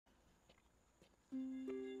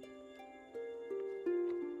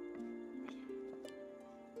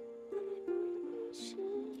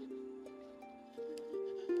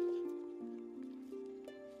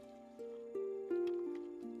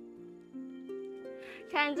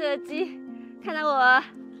看这个鸡，看到我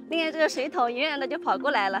拎着这个水桶，远远的就跑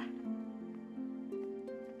过来了。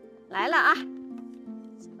来了啊！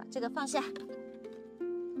先把这个放下。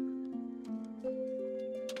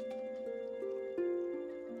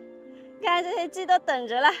看这些鸡都等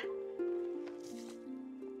着了。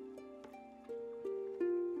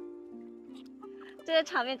这个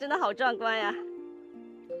场面真的好壮观呀！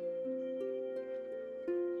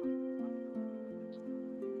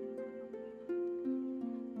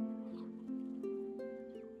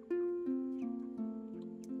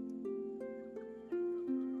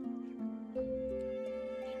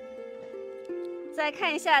再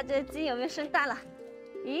看一下这鸡有没有生蛋了？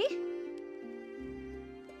咦？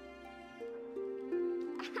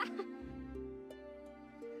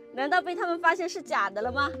难道被他们发现是假的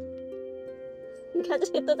了吗？你看这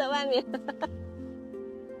些都在外面，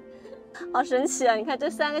好神奇啊！你看这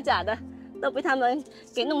3个假的都被他们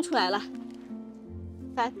给弄出来了。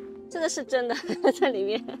看，这个是真的在里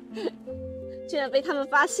面，居然被他们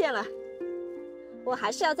发现了。我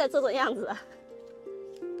还是要再做做样子。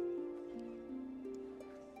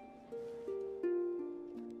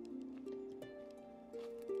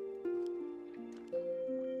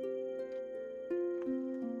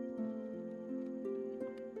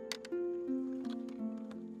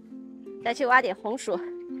再去挖点红薯。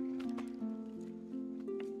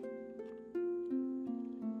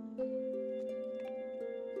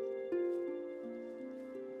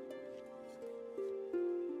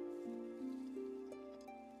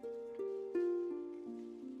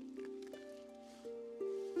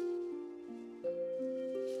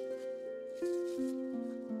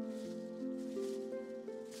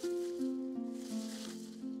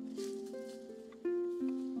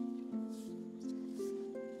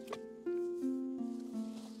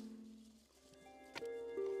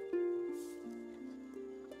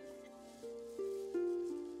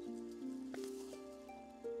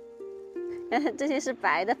这些是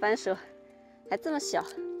白的番薯，还这么小。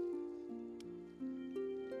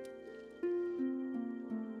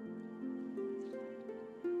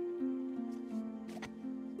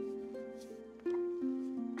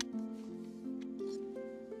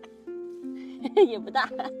也不大。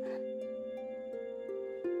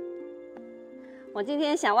我今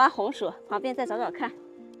天想挖红薯，旁边再找找看。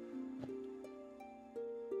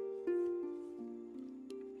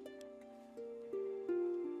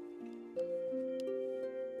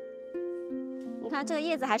你看这个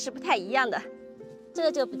叶子还是不太一样的，这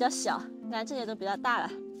个就比较小，你看这些都比较大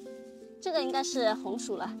了。这个应该是红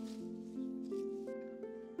薯了。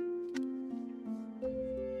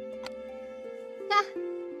看，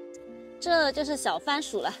这就是小番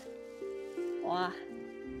薯了。哇，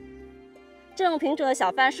这种品种的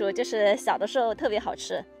小番薯就是小的时候特别好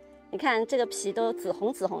吃。你看这个皮都紫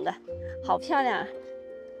红紫红的，好漂亮啊！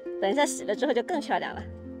等一下洗了之后就更漂亮了。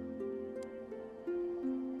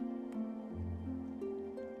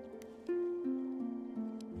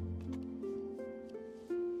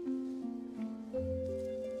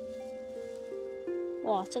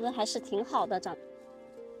哇，这个还是挺好的长。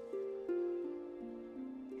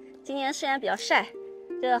今年虽然比较晒，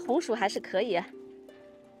这个红薯还是可以啊。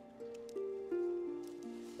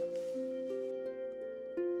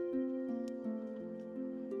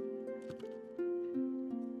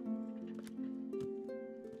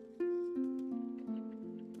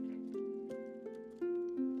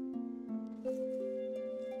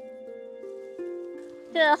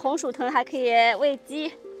这红薯藤还可以喂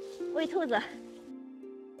鸡、喂兔子。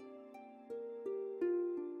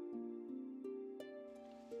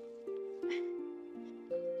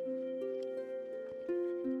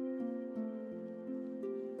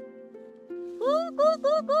咕咕咕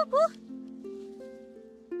咕咕！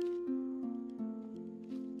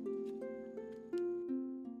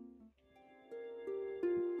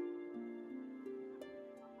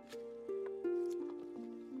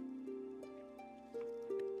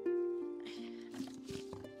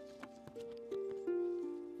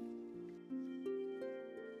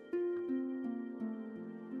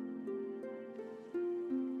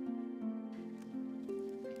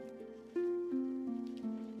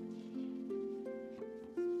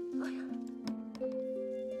哎呀，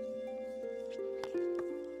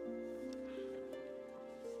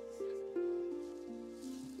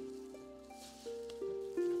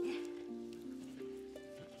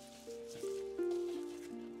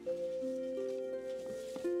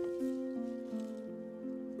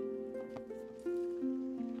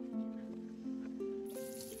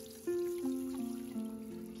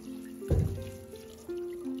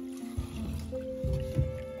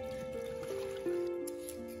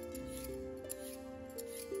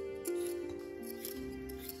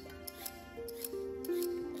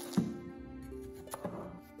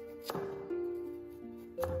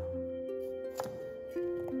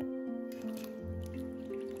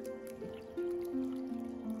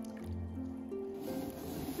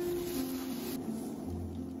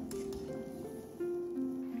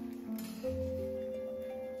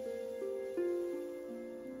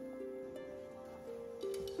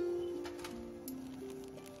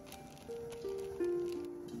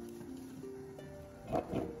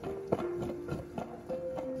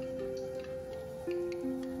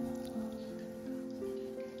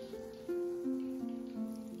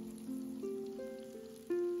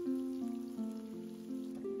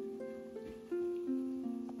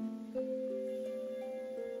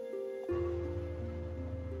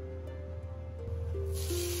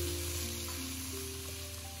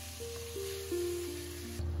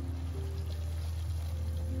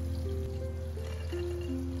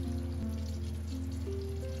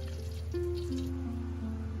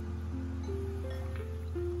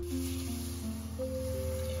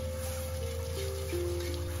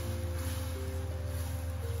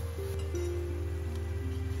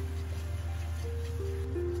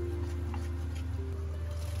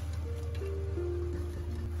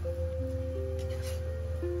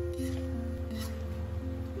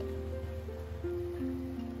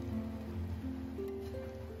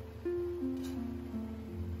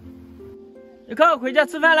一克回家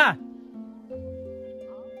吃饭了。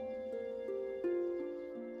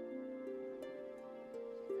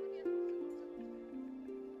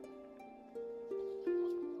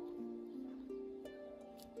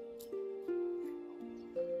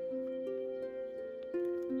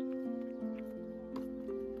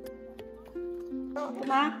干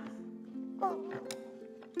嘛？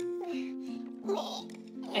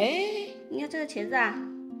哎，你要这个茄子啊？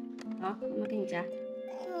好，妈妈给你夹。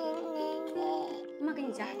妈妈给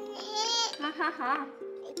你夹。好，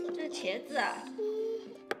这个茄子，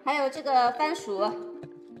还有这个番薯。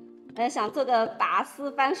想做个拔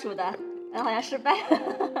丝番薯的，好像失败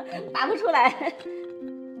了，拔不出来，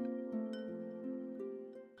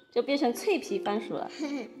就变成脆皮番薯了。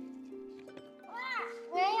哇，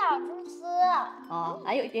没咬出丝。哦，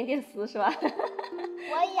还有一点点丝是吧？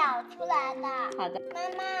我咬出来的。好的。妈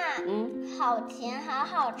妈，好甜，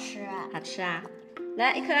好吃。好吃啊！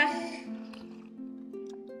来一颗，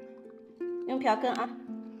用瓢羹啊。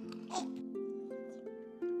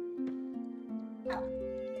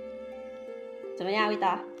怎么样，味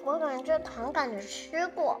道？我感觉这糖感觉吃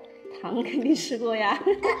过。糖肯定吃过呀。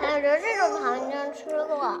感觉这种糖应该吃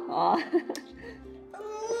过。哦。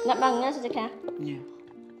那帮人家试试看。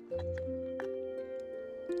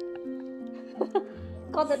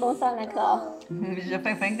搞得弄上来颗哦。是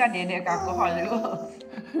粉粉个点点，搞不好肉。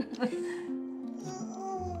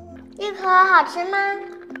一颗好吃吗？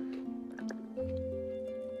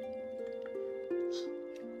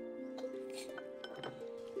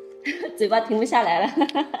嘴巴停不下来了。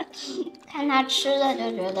看他吃的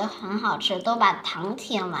就觉得很好吃，都把糖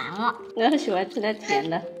舔完了。我喜欢吃点甜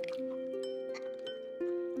的。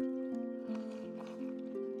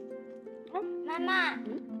妈妈，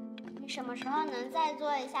你什么时候能再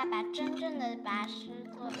做一下，把真正的拔丝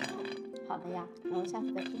做好？好的呀，那我下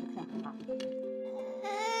次再试试看，好吗？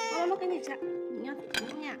妈妈给你夹，你要怎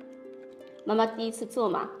么呀？妈妈第一次做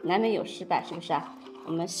嘛，难免有失败，是不是啊？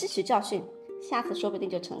我们吸取教训，下次说不定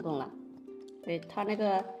就成功了。对，他那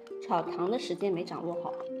个炒糖的时间没掌握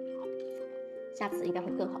好，下次应该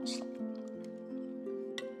会更好吃。